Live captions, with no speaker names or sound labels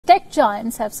tech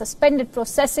giants have suspended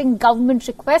processing government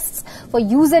requests for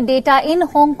user data in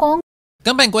Hong Kong.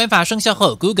 港版国安法生效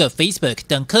后 ，Google、Facebook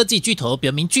等科技巨头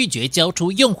表明拒绝交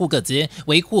出用户个资，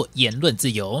维护言论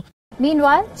自由。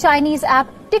 Meanwhile, Chinese app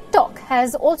TikTok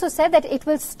has also said that it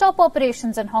will stop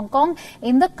operations in Hong Kong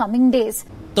in the coming days.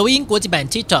 抖音国际版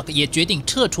TikTok 也决定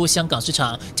撤出香港市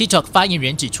场。TikTok 发言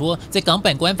人指出，在港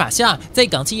版国安法下，在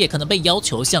港企业可能被要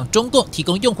求向中共提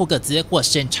供用户个资或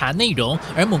审查内容，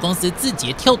而母公司字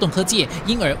节跳动科技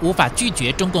因而无法拒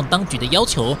绝中共当局的要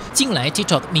求。近来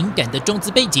TikTok 敏感的中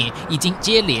资背景已经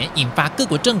接连引发各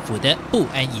国政府的不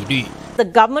安疑虑。 The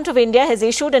government of India has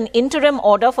issued an interim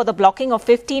order for the blocking of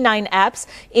 59 apps,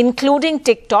 including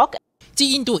TikTok.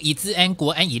 继印度以资安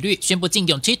国安疑虑宣布禁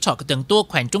用 TikTok 等多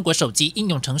款中国手机应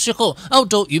用程式后，澳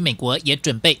洲与美国也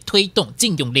准备推动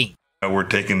禁用令。 We're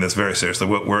taking this very seriously.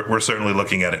 We're certainly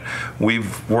looking at it. We've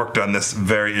worked on this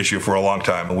very issue for a long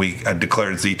time. We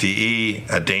declared ZTE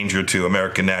a danger to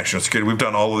American national security. We've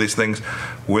done all of these things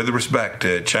with respect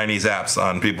to Chinese apps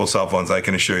on people's cell phones. I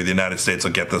can assure you the United States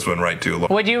will get this one right too.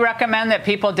 Would you recommend that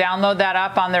people download that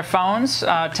app on their phones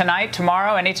tonight,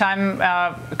 tomorrow, anytime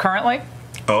currently?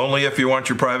 Only if you want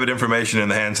your private information in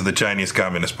the hands of the Chinese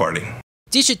Communist Party.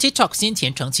 即使 TikTok 先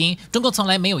前澄清，中共从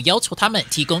来没有要求他们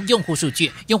提供用户数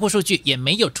据，用户数据也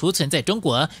没有储存在中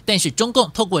国。但是中共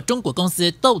透过中国公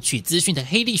司盗取资讯的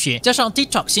黑历史，加上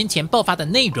TikTok 先前爆发的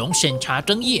内容审查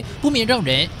争议，不免让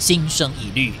人心生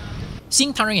疑虑。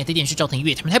新唐人亚太电视赵腾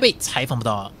岳，台北采访报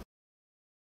道。